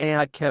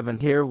And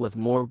Kevin here with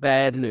more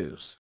bad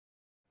news.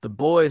 The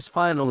boys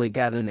finally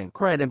got an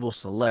incredible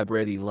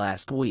celebrity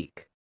last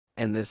week,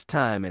 and this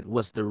time it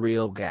was the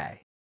real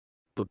guy.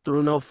 But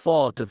through no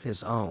fault of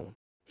his own,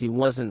 he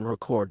wasn't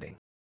recording.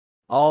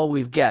 All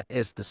we've got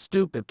is the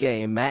stupid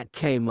game Matt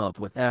came up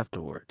with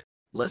afterward.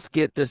 Let's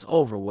get this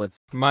over with.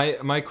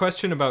 My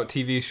question about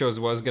TV shows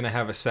was going to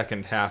have a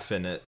second half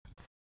in it,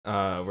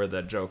 where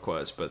that joke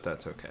was, but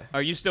that's okay.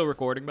 Are you still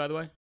recording, by the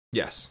way?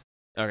 Yes.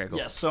 Okay, cool.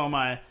 Yes, so am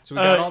I. So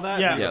we got all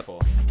that? Yeah.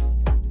 Beautiful.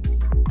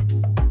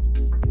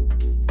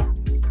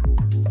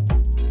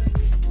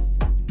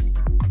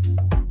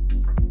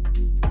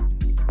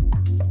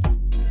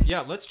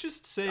 Yeah, let's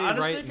just say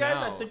Honestly, right guys,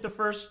 now. I think the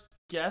first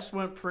guest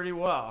went pretty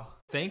well.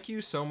 Thank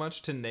you so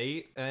much to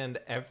Nate and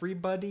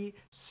everybody.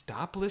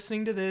 Stop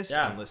listening to this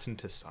and listen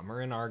to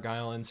Summer in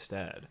Argyle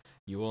instead.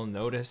 You will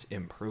notice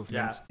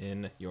improvements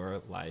in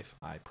your life,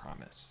 I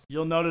promise.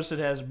 You'll notice it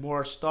has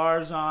more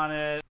stars on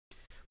it,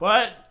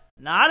 but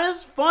not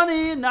as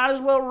funny, not as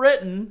well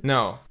written.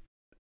 No.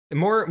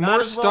 More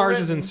as stars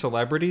well as in written.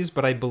 celebrities,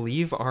 but I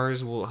believe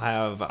ours will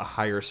have a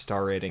higher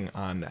star rating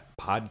on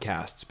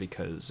podcasts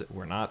because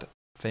we're not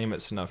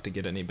famous enough to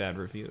get any bad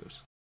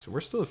reviews. So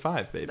we're still at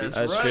 5, baby. That's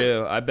right.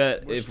 true. I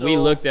bet We're if we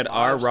still looked at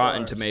our 5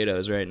 Rotten stars.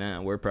 Tomatoes right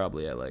now, we're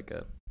probably at like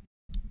a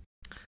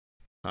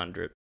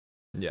 100.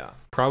 Yeah,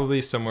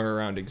 probably somewhere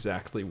around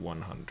exactly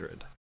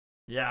 100.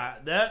 Yeah,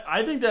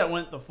 I think that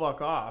went the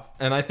fuck off.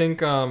 And I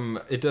think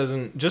it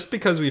doesn't, just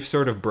because we've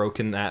sort of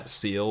broken that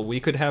seal, we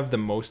could have the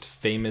most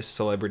famous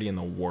celebrity in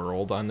the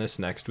world on this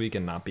next week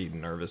and not be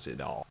nervous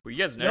at all. Were you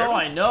guys nervous? No,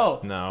 I know.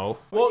 No,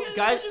 Well, You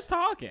guys, were just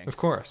talking. of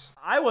course.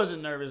 I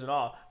wasn't nervous at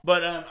all.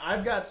 But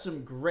I've got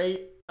some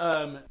great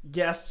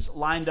guests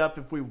lined up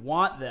if we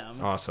want them.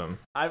 Awesome.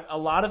 A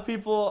lot of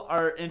people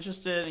are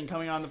interested in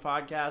coming on the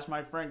podcast.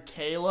 My friend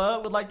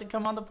Kayla would like to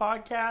come on the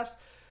podcast.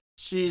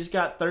 She's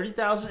got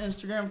 30,000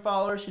 Instagram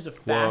followers. She's a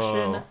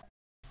fashion Whoa.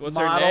 What's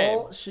her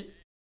model. name?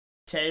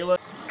 Kayla.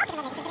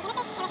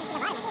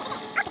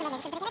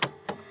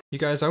 You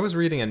guys, I was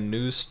reading a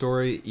news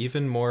story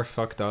even more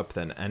fucked up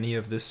than any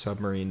of this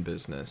submarine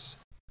business.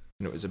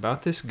 And it was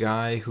about this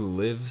guy who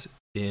lives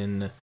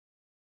in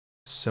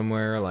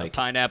somewhere like...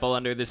 Pineapple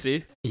under the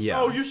sea?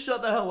 Yeah. Oh, you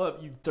shut the hell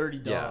up, you dirty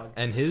dog. Yeah,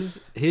 and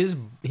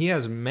he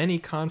has many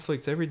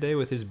conflicts every day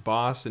with his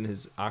boss and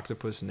his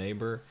octopus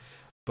neighbor,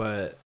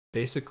 but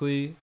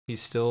basically he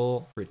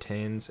still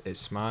retains a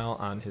smile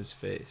on his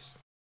face.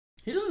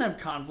 He doesn't have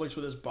conflicts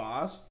with his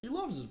boss. He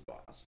loves his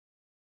boss.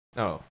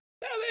 Oh,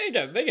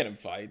 No, they get in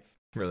fights.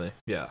 really?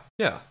 Yeah,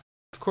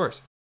 of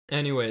course.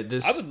 Anyway,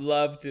 this... I would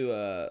love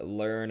to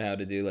learn how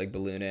to do like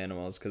balloon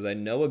animals because I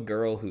know a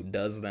girl who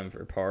does them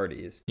for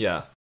parties.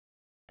 Yeah.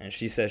 And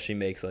she says she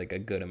makes like a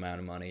good amount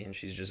of money and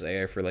she's just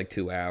there for like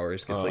 2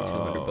 hours, gets like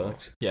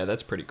 $200. Yeah,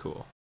 that's pretty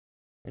cool.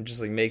 And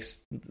just like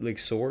makes like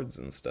swords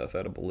and stuff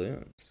out of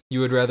balloons.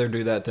 You would rather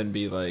do that than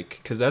be like...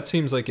 Because that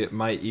seems like it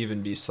might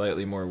even be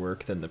slightly more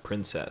work than the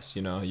princess.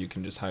 You know, you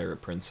can just hire a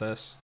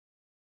princess.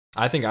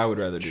 I think I would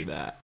rather do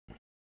that.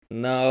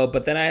 No,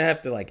 but then I'd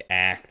have to like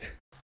act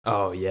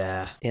Oh,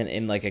 yeah.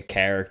 in like a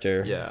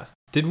character. Yeah.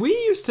 Did we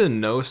used to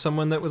know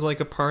someone that was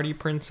like a party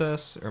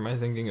princess? Or am I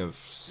thinking of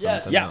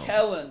something else?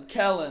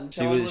 Kellen.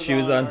 She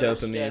was on our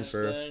dopamine sketch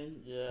for-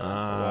 thing. Yeah.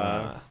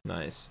 Ah,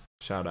 nice.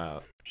 Shout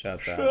out.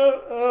 Shouts out.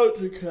 Shout out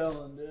to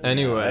Kellen, dude. I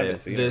Anyway, haven't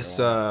seen her in a this,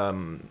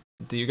 while.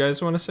 do you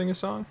guys want to sing a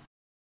song?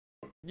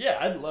 Yeah,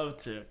 I'd love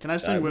to. Can I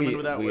sing Women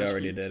Without we Whiskey?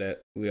 already did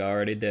it. We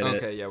already did it.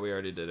 Okay, yeah, we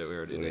already did it. We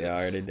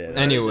already did it.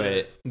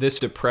 Anyway, this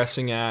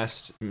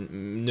depressing-ass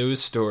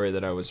news story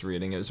that I was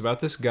reading, it was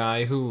about this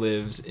guy who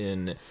lives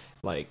in,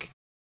 like,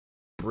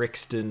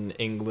 Brixton,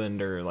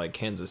 England, or, like,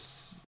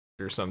 Kansas,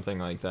 or something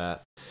like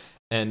that.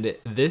 And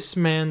this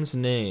man's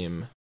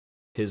name,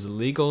 his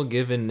legal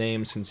given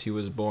name since he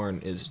was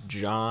born, is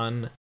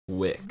John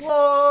Wick.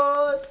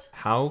 What?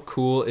 How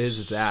cool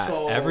is that?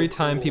 So Every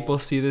time cool. people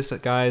see this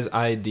guy's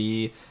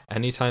ID,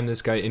 anytime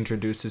this guy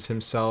introduces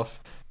himself,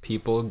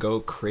 people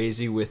go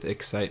crazy with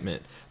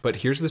excitement. But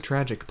here's the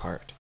tragic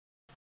part.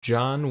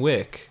 John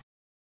Wick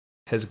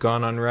has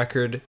gone on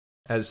record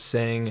as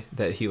saying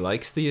that he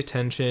likes the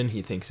attention,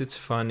 he thinks it's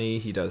funny,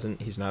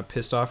 he's not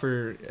pissed off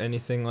or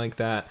anything like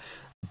that,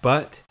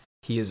 but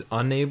he is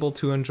unable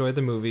to enjoy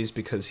the movies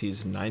because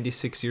he's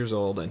 96 years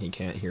old and he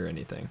can't hear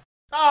anything.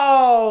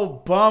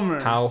 Oh,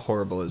 bummer. How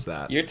horrible is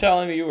that? You're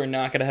telling me we're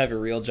not gonna have a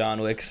real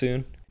John Wick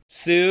soon?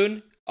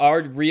 Soon,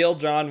 our real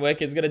John Wick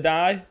is gonna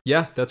die?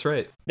 Yeah, that's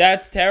right.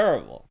 That's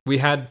terrible. We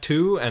had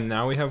 2, and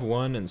now we have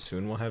 1, and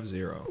soon we'll have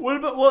 0. What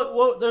about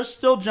what? There's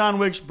still John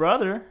Wick's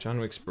brother, John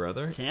Wick's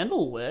brother?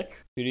 Candlewick.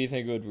 Who do you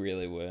think would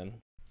really win?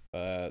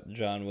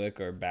 John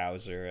Wick or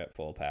Bowser at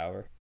full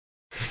power?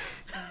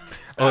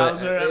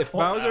 Bowser at if full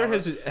Bowser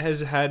power.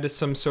 has had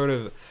some sort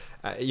of,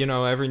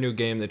 every new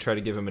game they try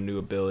to give him a new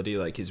ability,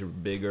 like he's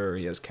bigger or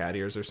he has cat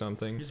ears or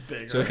something. He's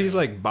bigger. So if he's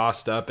like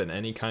bossed up in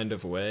any kind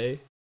of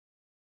way,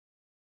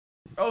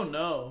 Oh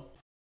no.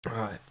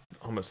 I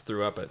almost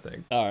threw up, I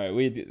think. All right,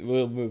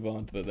 we'll move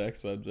on to the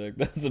next subject.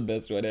 That's the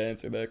best way to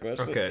answer that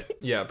question. Okay,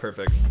 yeah,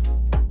 perfect.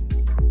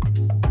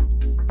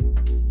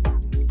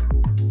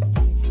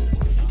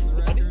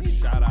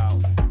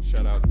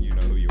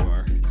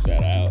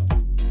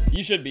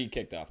 You should be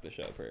kicked off the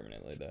show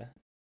permanently, though,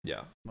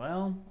 Yeah.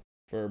 Well,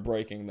 for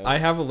breaking the... I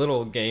have a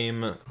little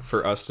game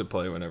for us to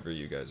play whenever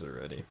you guys are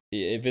ready.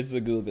 If it's a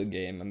Google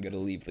game, I'm going to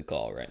leave the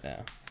call right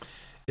now.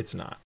 It's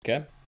not.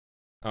 Okay?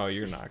 Oh,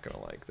 you're not going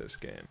to like this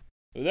game.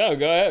 No,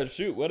 go ahead.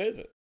 Shoot. What is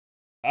it?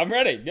 I'm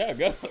ready. Yeah,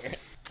 go for it.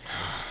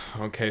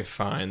 Okay,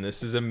 fine.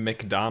 This is a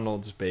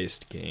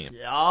McDonald's-based game.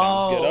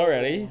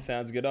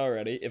 Sounds good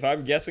already. If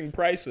I'm guessing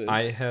prices...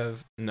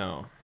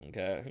 No.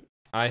 Okay.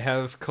 I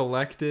have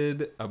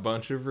collected a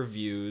bunch of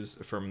reviews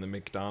from the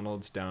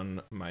McDonald's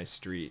down my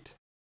street.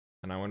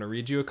 And I want to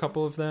read you a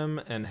couple of them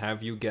and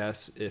have you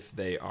guess if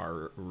they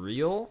are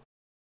real,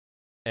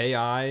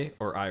 AI,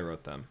 or I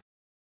wrote them.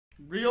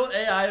 real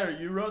AI or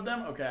you wrote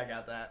them? Okay, I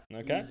got that.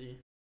 Okay. Easy.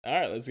 All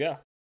right, let's go.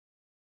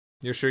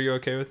 You're sure you're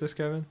okay with this,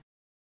 Kevin?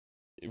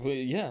 Well,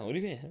 yeah, what do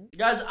you mean?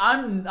 Guys,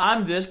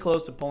 I'm this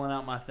close to pulling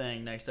out my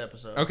thing next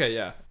episode. Okay,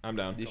 yeah, I'm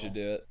down. You should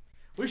do it.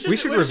 We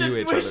should review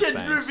each other's things.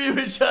 We should review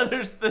each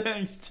other's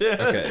things, too.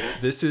 Okay,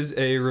 this is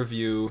a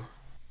review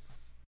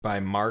by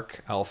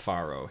Mark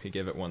Alfaro. He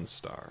gave it 1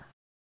 star.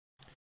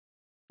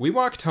 We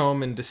walked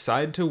home and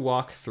decided to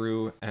walk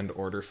through and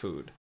order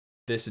food.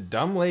 This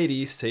dumb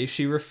lady say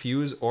she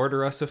refuse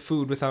order us a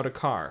food without a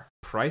car.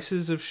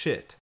 Prices of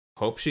shit.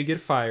 Hope she get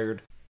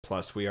fired.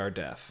 Plus we are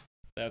deaf.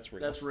 That's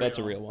real. That's real. That's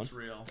a real one. That's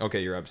real.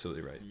 Okay, you're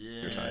absolutely right.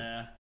 You're tied.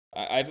 Yeah.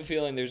 I have a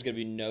feeling there's going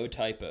to be no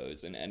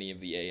typos in any of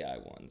the AI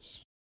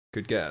ones.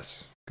 Good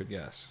guess. Good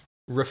guess.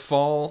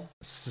 Rafal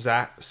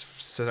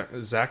Zaknowicz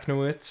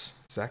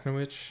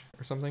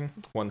or something?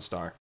 1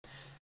 star.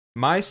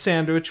 My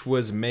sandwich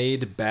was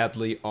made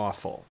badly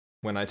awful.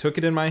 When I took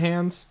it in my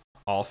hands,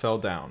 all fell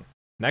down.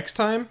 Next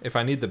time, if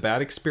I need the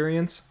bad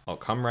experience, I'll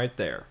come right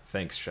there.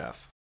 Thanks,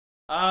 chef.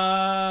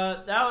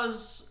 That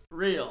was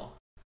real.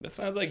 That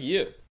sounds like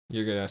you.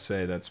 You're gonna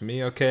say that's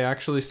me? Okay,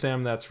 actually,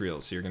 Sam, that's real,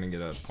 so you're gonna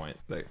get a point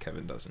that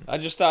Kevin doesn't. I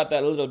just thought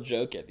that little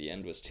joke at the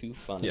end was too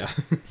funny. Yeah,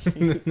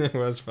 it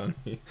was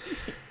funny.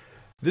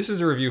 This is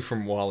a review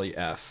from Wally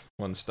F.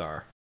 1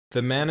 star.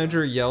 The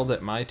manager yelled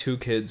at my 2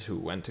 kids who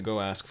went to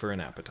go ask for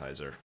an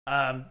appetizer.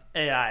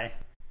 AI.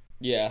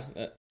 Yeah.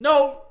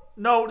 No,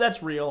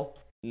 that's real.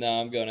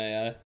 No, I'm going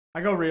AI.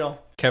 I go real.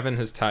 Kevin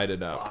has tied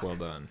it up. Fuck. Well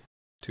done.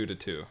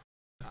 2-2.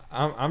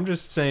 I'm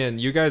just saying,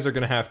 you guys are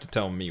gonna have to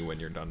tell me when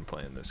you're done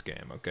playing this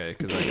game, okay?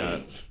 Because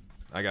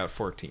I got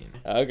 14.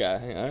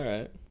 Okay, all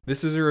right.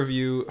 This is a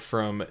review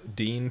from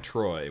Dean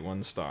Troy,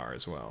 1 star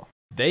as well.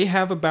 They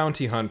have a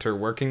bounty hunter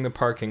working the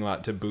parking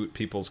lot to boot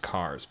people's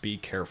cars. Be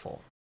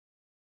careful.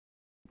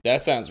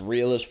 That sounds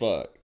real as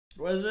fuck.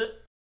 What is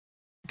it?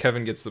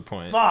 Kevin gets the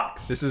point.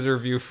 Fuck. This is a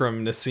review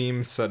from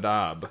Nassim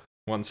Sadab,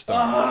 1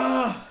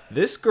 star.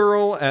 This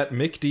girl at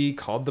McD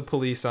called the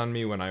police on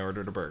me when I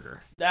ordered a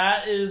burger.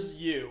 That is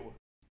you.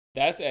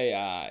 That's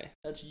AI.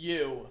 That's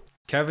you.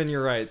 Kevin,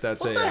 you're right.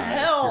 That's What AI. the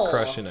hell? You're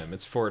crushing him.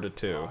 It's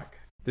 4-2. Fuck.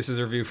 This is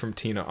a review from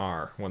Tina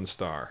R, 1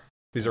 star.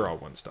 These are all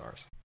 1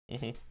 stars.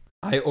 Mm-hmm.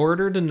 I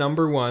ordered a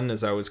number 1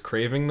 as I was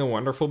craving the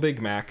wonderful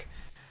Big Mac,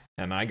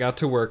 and I got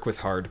to work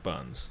with hard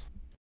buns.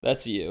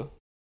 That's you.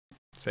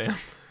 Sam?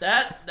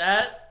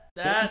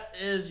 That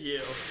is you.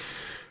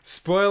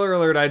 Spoiler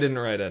alert, I didn't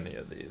write any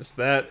of these.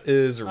 That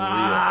is real.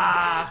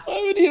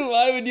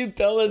 Why would you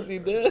tell us you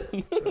did?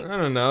 I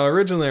don't know.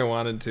 Originally I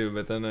wanted to,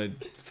 but then I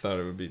thought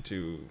it would be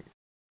too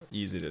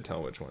easy to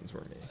tell which ones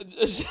were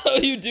me. So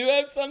you do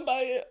have some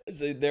by you?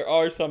 So there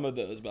are some of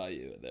those by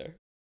you in there.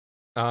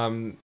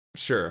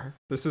 Sure.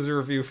 This is a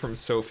review from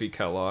Sophie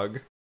Kellogg.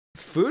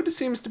 Food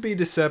seems to be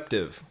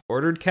deceptive.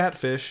 Ordered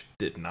catfish,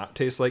 did not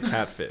taste like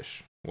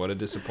catfish. What a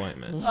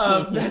disappointment.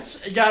 That's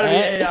gotta be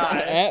AI.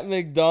 At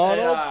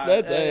McDonald's? AI,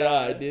 That's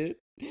AI. AI, dude.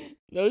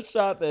 No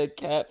shot that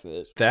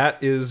catfish.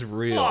 That is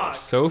real. Fuck.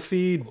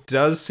 Sophie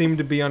does seem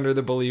to be under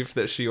the belief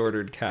that she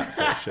ordered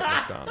catfish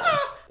at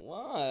McDonald's.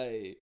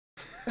 Why?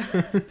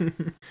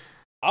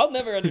 I'll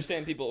never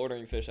understand people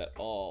ordering fish at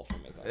all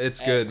from McDonald's. It's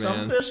good,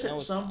 Some man. fish, No,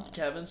 it's not.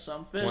 Kevin,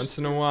 some fish. Once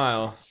in a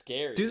while. It's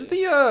scary. Does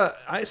dude.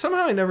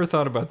 somehow I never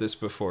thought about this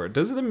before.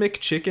 Does the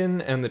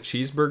McChicken and the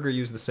cheeseburger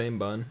use the same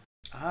bun?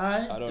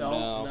 I I don't don't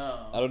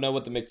know. I don't know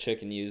what the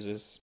McChicken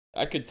uses.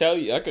 I could tell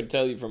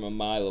you from a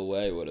mile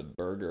away what a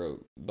burger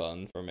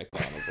bun from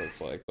McDonald's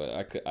looks like, but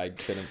I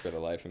couldn't for the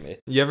life of me.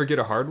 You ever get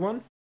a hard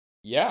one?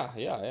 Yeah,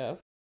 I have.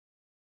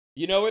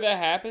 You know where that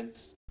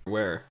happens?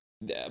 Where?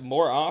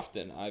 More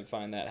often, I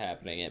find that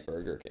happening at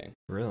Burger King.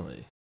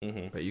 Really?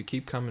 Mm-hmm. But you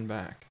keep coming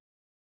back.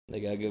 They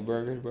got good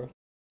burgers, bro.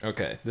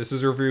 Okay, this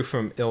is a review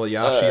from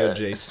Ilyashia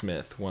J.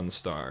 Smith, 1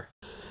 star.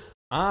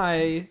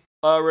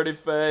 Already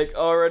fake.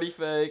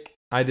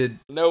 I did.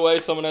 No way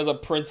someone has a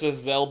Princess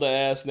Zelda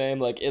ass name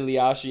like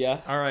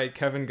Ilyashia. All right,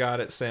 Kevin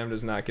got it. Sam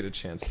does not get a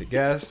chance to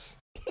guess.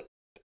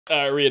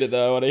 Read it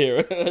though. I want to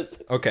hear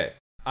it. Okay,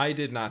 I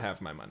did not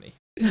have my money.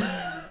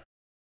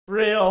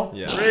 Real.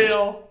 Yeah.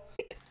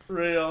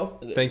 Real.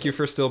 Thank you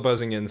for still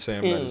buzzing in,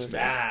 Sam. That is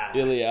fair.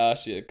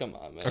 Ilyashia, come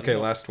on, man. Okay,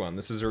 last one.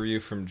 This is a review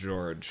from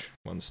George,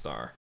 1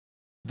 star.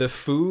 The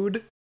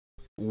food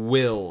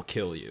will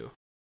kill you.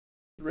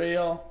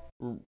 Real.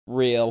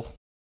 Real.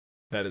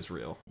 That is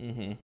real.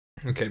 Mm-hmm.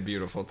 Okay,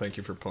 beautiful. Thank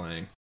you for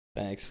playing.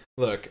 Thanks.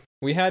 Look,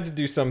 we had to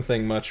do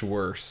something much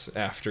worse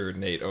after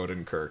Nate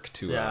Odenkirk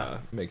to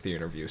make the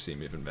interview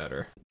seem even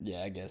better.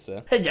 Yeah, I guess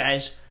so. Hey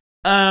guys,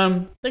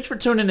 thanks for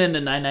tuning in to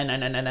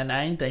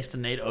 9999999. Thanks to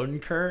Nate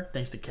Odenkirk.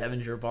 Thanks to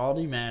Kevin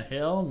Gerbaldi, Matt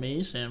Hill,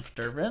 me, Sam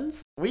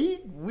Sturbins.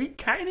 We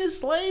kind of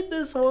slayed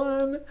this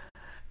one.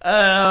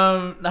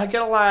 Not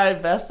gonna lie,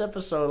 best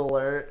episode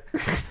alert.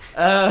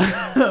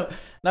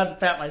 Not to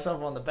pat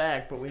myself on the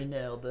back, but we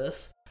nailed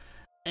this.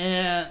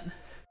 And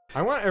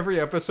I want every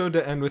episode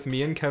to end with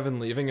me and Kevin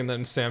leaving and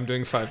then Sam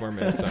doing 5 more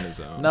minutes on his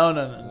own. No.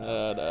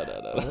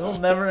 No. It'll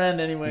never end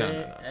anyway. No.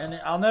 And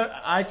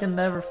I can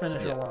never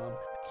finish alone.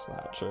 It's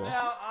not true.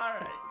 Now, all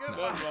right,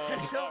 goodbye.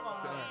 Come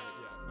on.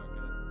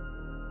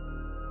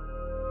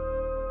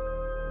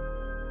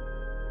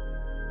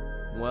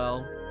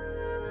 Well,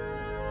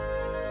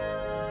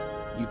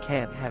 you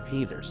can't have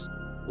heaters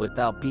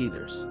without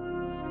beaters.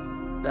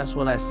 That's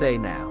what I say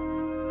now.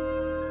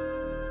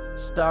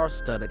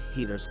 Star-studded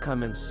heaters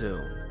coming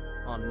soon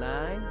on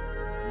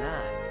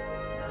 9/9.